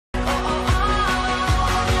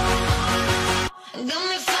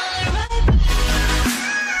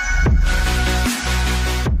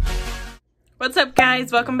What's up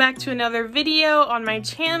guys, welcome back to another video on my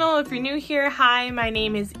channel. If you're new here, hi, my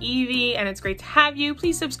name is Evie and it's great to have you.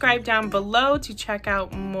 Please subscribe down below to check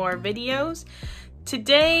out more videos.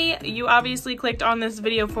 Today, you obviously clicked on this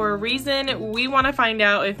video for a reason. We want to find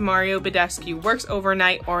out if Mario Badescu works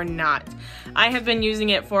overnight or not. I have been using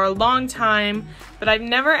it for a long time, but I've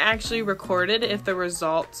never actually recorded if the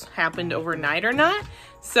results happened overnight or not.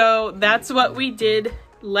 So that's what we did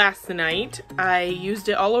last night. I used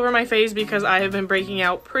it all over my face because I have been breaking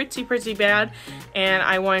out pretty bad, and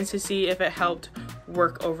I wanted to see if it helped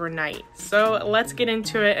work overnight. So let's get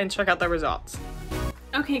into it and check out the results.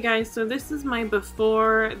 Okay guys, so this is my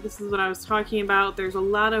before. This is what I was talking about. There's a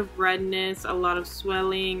lot of redness, a lot of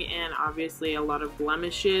swelling, and obviously a lot of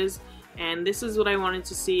blemishes. And this is what I wanted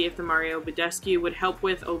to see if the Mario Badescu would help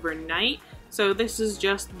with overnight. So this is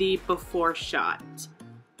just the before shot.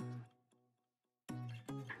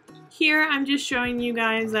 Here I'm just showing you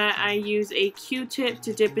guys that I use a Q-tip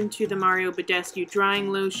to dip into the Mario Badescu drying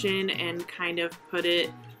lotion and kind of put it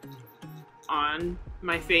on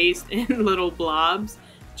my face in little blobs,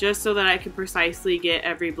 just so that I can precisely get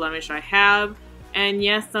every blemish I have. And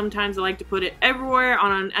yes, sometimes I like to put it everywhere,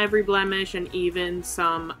 on every blemish, and even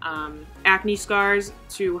some acne scars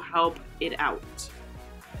to help it out.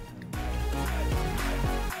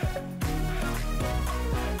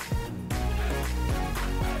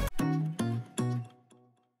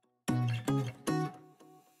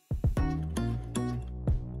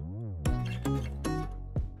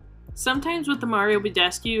 Sometimes with the Mario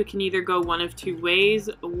Badescu, it can either go one of two ways.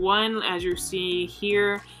 One, as you see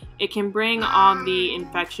here, it can bring all the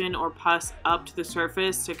infection or pus up to the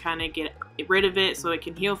surface to kind of get rid of it so it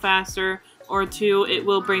can heal faster. Or two, it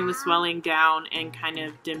will bring the swelling down and kind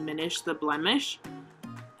of diminish the blemish.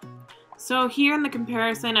 So here in the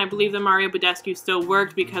comparison, I believe the Mario Badescu still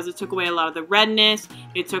worked because it took away a lot of the redness,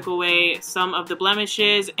 it took away some of the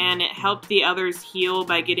blemishes, and it helped the others heal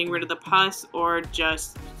by getting rid of the pus, or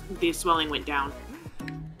just the swelling went down.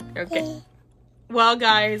 Okay. Well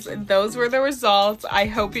guys, those were the results. I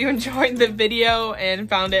hope you enjoyed the video and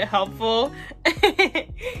found it helpful. Aren't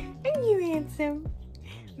you handsome?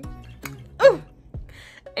 Oh!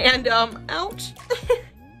 And, ouch.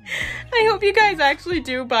 I hope you guys actually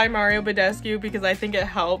do buy Mario Badescu because I think it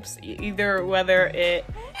helps, either whether it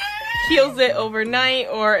heals it overnight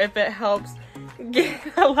or if it helps get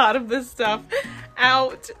a lot of this stuff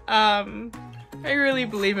out. I really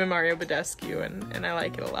believe in Mario Badescu and I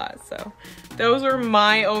like it a lot. So those are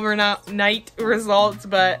my overnight results,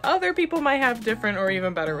 but other people might have different or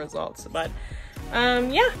even better results. But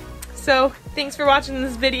yeah, so thanks for watching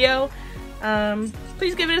this video.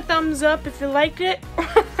 Please give it a thumbs up if you liked it.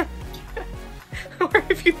 Or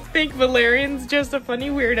if you think Valerian's just a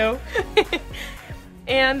funny weirdo.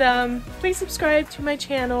 And please subscribe to my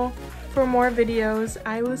channel for more videos.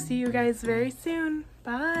 I will see you guys very soon.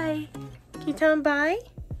 Bye. Can you tell them bye?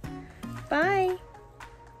 Bye.